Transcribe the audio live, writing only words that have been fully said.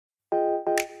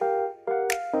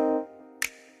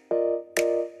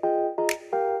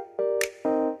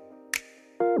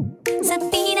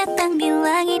Sepi datang di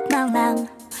langit malam,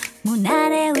 Moona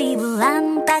Dewi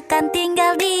bulan takkan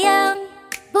tinggal diam.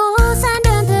 Bosan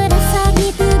dan terasa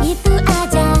gitu-gitu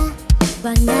aja,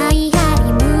 warnai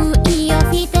harimu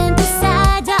Iofifteen tentu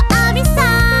saja bisa.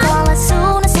 Kalau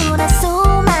su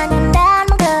manyun dan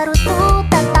menggerutu,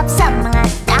 tetap semangat,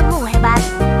 kamu hebat,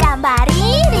 gambar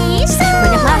irisan.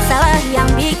 Banyak masalah yang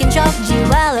bikin shock,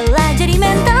 jiwa lelah jadi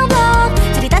mental block.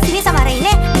 Cerita sini sama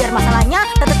Reine, biar masalahnya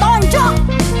tetap tonjok.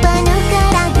 Penuh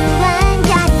keraguan,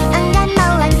 jadi enggan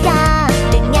melangkah.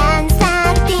 Dengan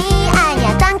sakti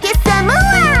hanya tangkis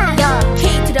semua. Yo,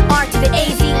 K to the R to the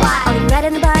A-Z-Y, all in red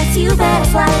and the bars, you better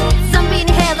fly. Zombie in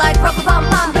the head like rubber bum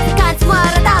bum, bersihkan semua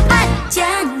ratapan.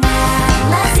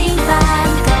 Janganlah simpan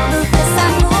keluh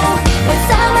kesahmu,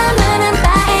 bersama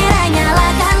menempah era,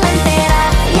 nyalakan lentera.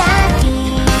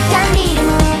 Yakinkan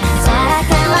dirimu,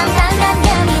 suarakan lantang dan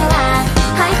gemilang.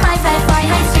 High five,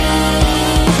 high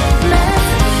street.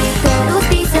 Meski terus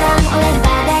diserang oleh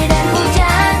badai dan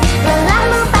hujan,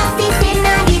 belahmu pasti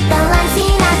sirna ditelan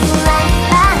sinar bulan.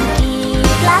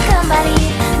 Bangkitlah kembali,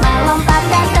 melompat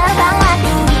dan terbanglah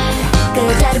tinggi,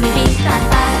 kejar mimpi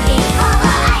tanpa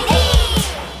holoID.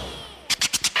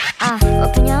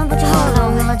 Waktunya bocah holo,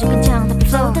 melaju kencang tapi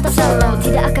flow tetap solo.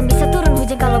 Tidak akan bisa turun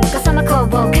hujan kalau bukan sama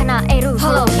Kobo Kanaeru,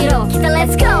 holo hero, kita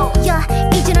let's go. Yeah,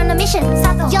 agent on a mission.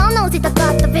 Y'all know Zeta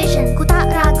got the vision. Ku